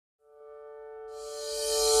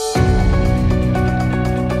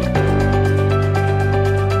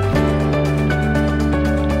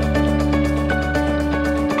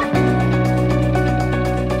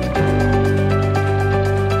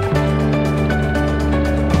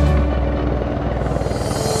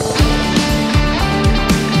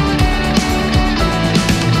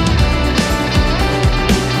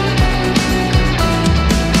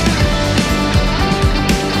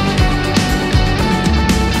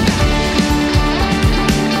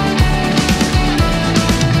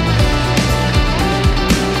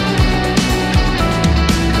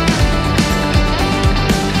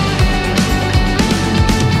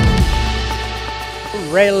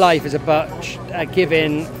Rail Life is about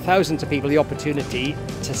giving thousands of people the opportunity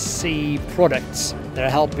to see products that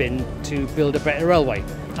are helping to build a better railway.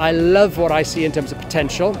 I love what I see in terms of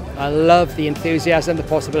potential. I love the enthusiasm, the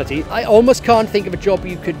possibility. I almost can't think of a job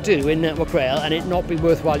you could do in Network Rail and it not be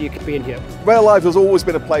worthwhile you could be in here. Rail Life has always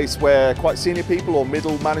been a place where quite senior people or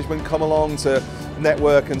middle management come along to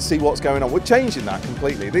network and see what's going on. We're changing that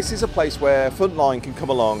completely. This is a place where frontline can come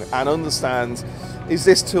along and understand, is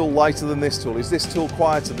this tool lighter than this tool? Is this tool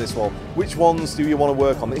quieter than this one? Which ones do you want to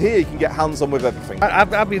work on? Here you can get hands-on with everything.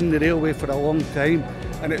 I've been in the railway for a long time,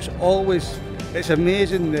 and it's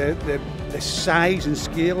amazing the size and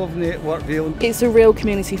scale of Network Rail. It's a real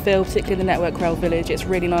community feel, particularly in the Network Rail Village. It's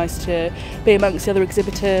really nice to be amongst the other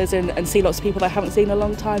exhibitors and see lots of people that I haven't seen in a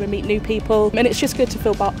long time and meet new people. And it's just good to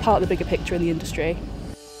feel part of the bigger picture in the industry.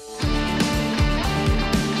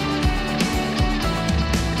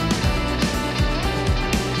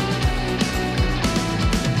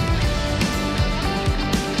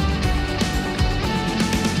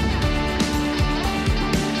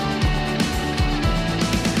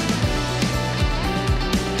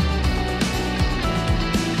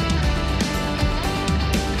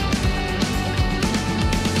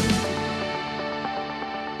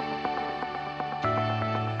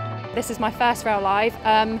 This is my first Rail Live.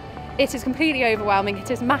 It is completely overwhelming. It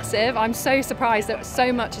is massive. I'm so surprised that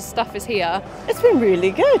so much stuff is here. It's been really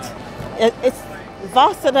good. It's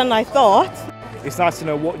vaster than I thought. It's nice to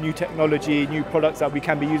know what new technology, new products that we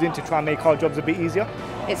can be using to try and make our jobs a bit easier.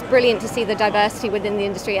 It's brilliant to see the diversity within the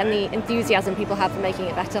industry and the enthusiasm people have for making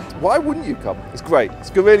it better. Why wouldn't you come? It's great. It's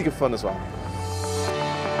good, really good fun as well.